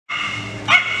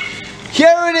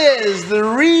Here it is, the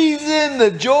reason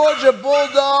the Georgia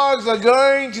Bulldogs are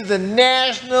going to the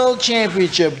national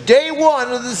championship. Day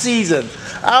one of the season,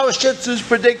 our Shih Tzus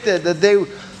predicted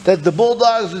that the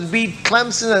Bulldogs would beat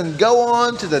Clemson and go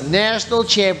on to the national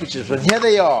championships. And here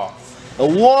they are. The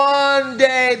one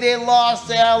day they lost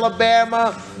to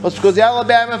Alabama was because the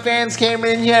Alabama fans came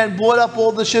in here and bought up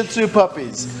all the Shih Tzu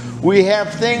puppies. We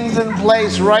have things in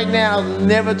place right now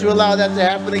never to allow that to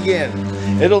happen again.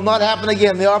 It'll not happen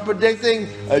again. They are predicting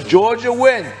a Georgia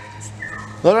win.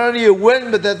 Not only a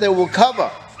win, but that they will cover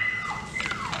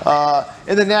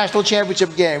in the national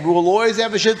championship game. We will always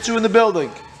have a Shih Tzu in the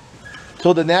building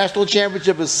till the national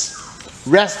championship is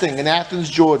resting in Athens,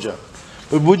 Georgia.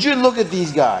 But would you look at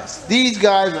these guys? These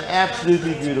guys are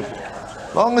absolutely beautiful.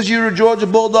 As long as you're a Georgia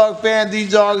Bulldog fan,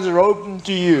 these dogs are open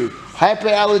to you.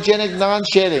 Hyperallergenic,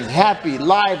 non-shedding, happy,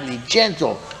 lively,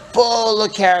 gentle, full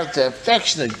of character,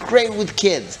 affectionate, great with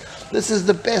kids. This is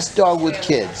the best dog with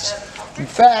kids. In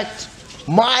fact,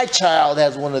 my child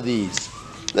has one of these.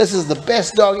 This is the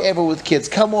best dog ever with kids.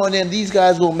 Come on in. These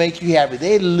guys will make you happy.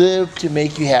 They live to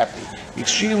make you happy.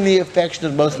 Extremely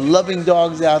affectionate, most loving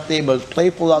dogs out there, most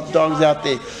playful dogs out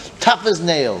there, tough as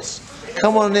nails.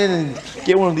 Come on in and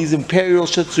get one of these Imperial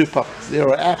Shih Tzu puppies. They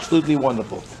are absolutely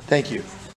wonderful. Thank you.